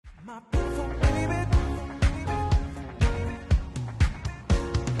My beautiful baby.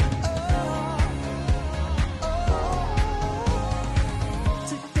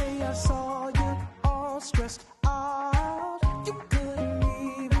 Today I saw you all stressed out. You couldn't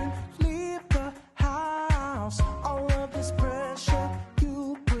even leave the house. All of this pressure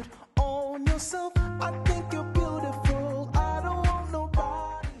you put on yourself. I think you're beautiful. I don't want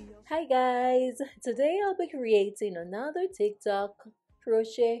nobody else. Hi guys, today I'll be creating another TikTok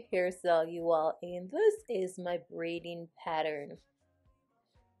crochet hairstyle you all, and this is my braiding pattern.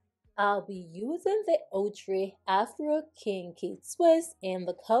 I'll be using the Ultra Afro Kinky Twist and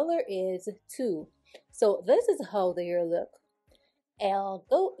the color is 2. So this is how the hair look. I'll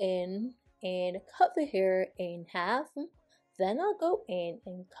go in and cut the hair in half, then I'll go in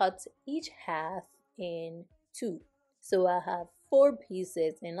and cut each half in 2. So I have 4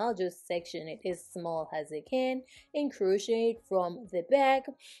 pieces and I'll just section it as small as I can and crochet it from the back.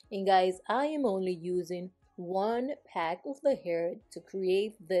 And guys, I am only using 1 pack of the hair to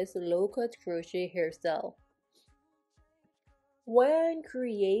create this low cut crochet hairstyle. When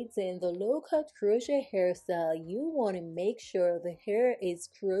creating the low cut crochet hairstyle, you want to make sure the hair is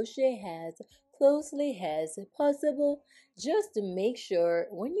crochet as closely as possible, just to make sure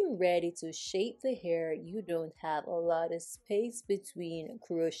when you're ready to shape the hair you don't have a lot of space between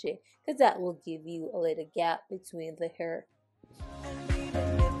crochet, because that will give you a little gap between the hair.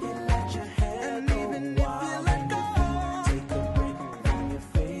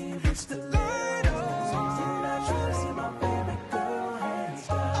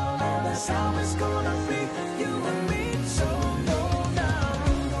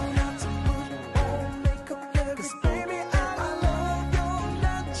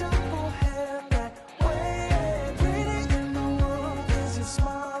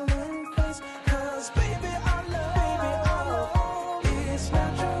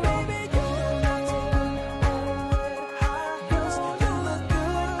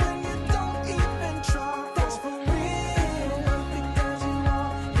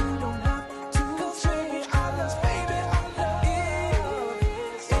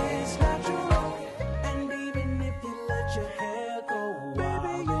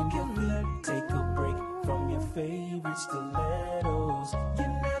 Stilettos. You're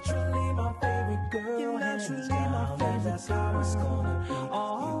naturally my favorite girl. You're naturally my favorite. That's how it's gonna be.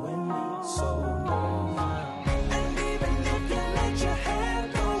 You and me, so long. And even if you let your hair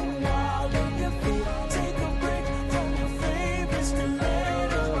go wild on your feet, take a break from your favorite stilettos.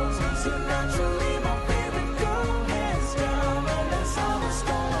 You're naturally my favorite girl, hands down, and that's how it's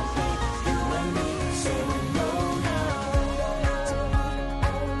gonna be. You and me, so long now. To put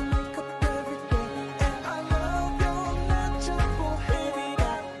on makeup every day, and I love your natural hair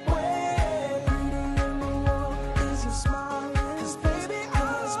that way. Beauty in the world is your smile, 'cause baby, I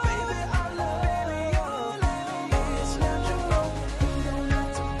love your little. It's natural. You don't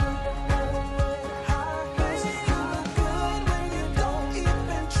have to put on high heels. You look good when you don't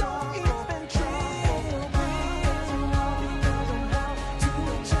even try. You don't have to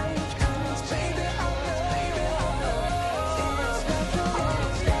change, 'cause baby, I love it's natural.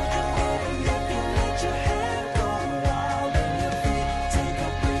 And even if you let your hair go wild on your feet, take a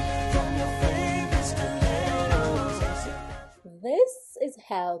break from your favorite stilettos. This is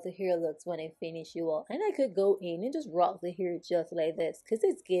how the hair looks when I finish you all, and I could go in and just rock the hair just like this because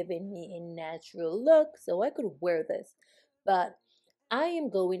it's giving me a natural look, so I could wear this. But I am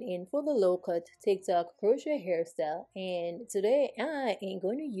going in for the low cut TikTok crochet hairstyle, and today I ain't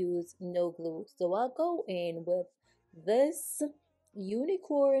going to use no glue, so I'll go in with this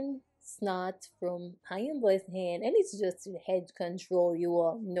unicorn snot from I Am Blessed hand, and it's just to head control you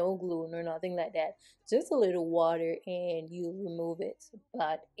all, no glue nor nothing like that, just a little water and you remove it,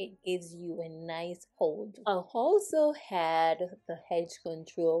 but it gives you a nice hold. I also had the hedge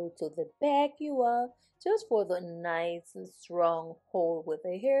control to the back you all, just for the nice strong hold with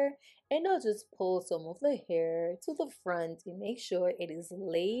the hair, and I'll just pull some of the hair to the front and make sure it is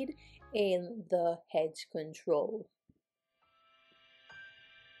laid in the hedge control.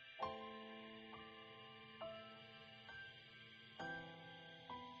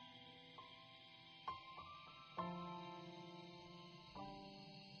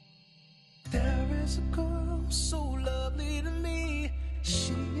 There is a girl so lovely to me.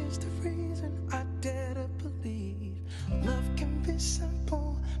 She is the reason I dare to believe love can be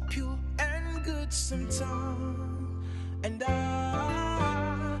simple, pure, and good sometimes. And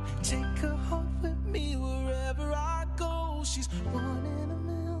I take her heart with me wherever I go. She's 1 in a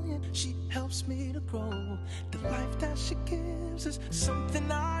million. She helps me to grow. The life that she gives is something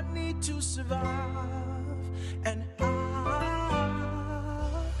I need to survive. And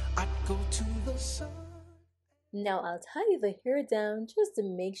I I'd go to the sun. Now I'll tie the hair down just to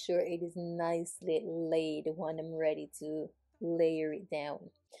make sure it is nicely laid when I'm ready to layer it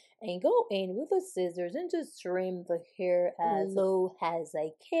down. And go in with the scissors and just trim the hair as low as I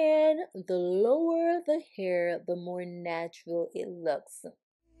can. The lower the hair, the more natural it looks.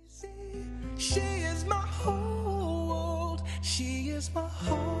 She is my whole world. She is my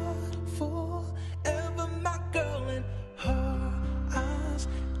heart forever, my girl, and her eyes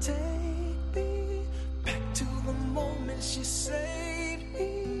take me back to the moment she saved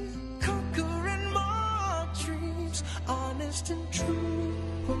me, conquering my dreams, honest and true.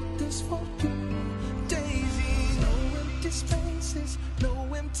 Wrote this for you, Daisy. No empty spaces,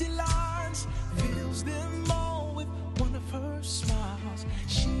 no empty lines, fills them all with one of her smiles.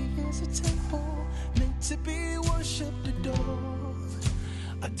 She is a temple meant to be worshipped, adored.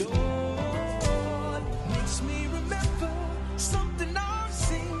 Makes me remember something I've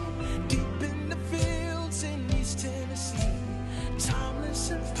seen deep in the fields in East Tennessee. Timeless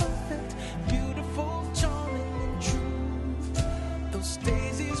and perfect, beautiful, charming and true. Those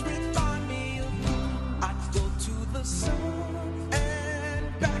daisies remind me of you. I'd go to the sun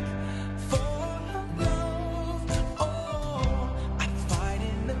and back for her love. Oh, I'd fight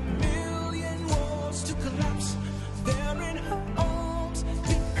in a million wars to collapse there in her arms,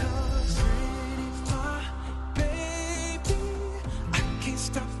 because pretty my baby, I can't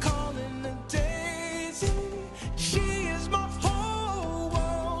stop calling her Daisy. She is my whole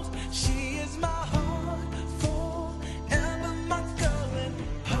world. She is my heart forever, my girl, and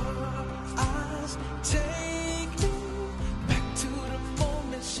her eyes take me back to the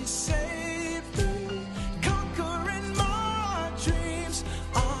moment she saved me, conquering my dreams,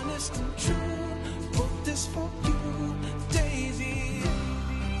 honest and true. Wrote this for you, Daisy.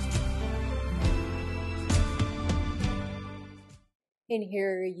 And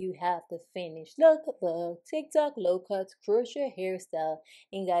here you have the finished look, the Tik Tok low cut crochet hairstyle.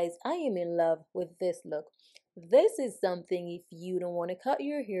 And guys, I am in love with this look. This is something if you don't want to cut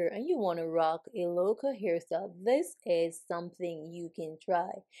your hair and you want to rock a low cut hairstyle, this is something you can try.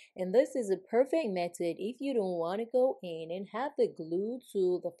 And this is a perfect method if you don't want to go in and have the glue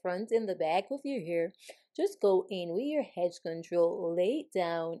to the front and the back of your hair. Just go in with your hedge control, lay it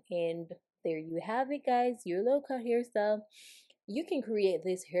down, and there you have it, guys, your low cut hairstyle. You can create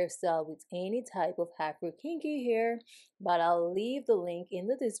this hairstyle with any type of Afro kinky hair, but I'll leave the link in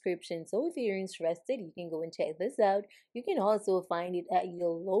the description. So if you're interested, you can go and check this out. You can also find it at your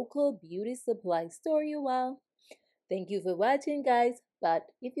local beauty supply store. Thank you for watching, guys. But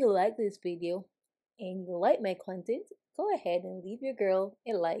if you like this video and you like my content, go ahead and leave your girl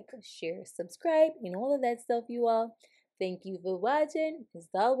a like, share, subscribe, and all of that stuff, you all. Thank you for watching. As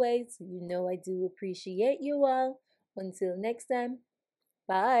always, you know I do appreciate you all. Until next time,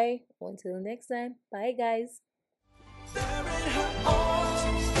 bye. Until next time, bye, guys. There in her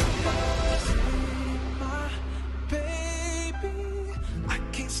arms, because my baby, I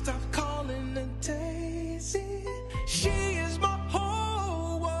can't stop calling her Daisy. She is my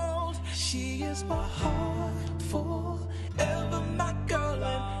whole world. She is my heart forever, my girl,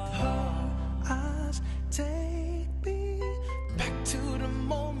 and her eyes take me back to the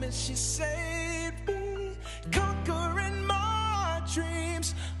moment she saved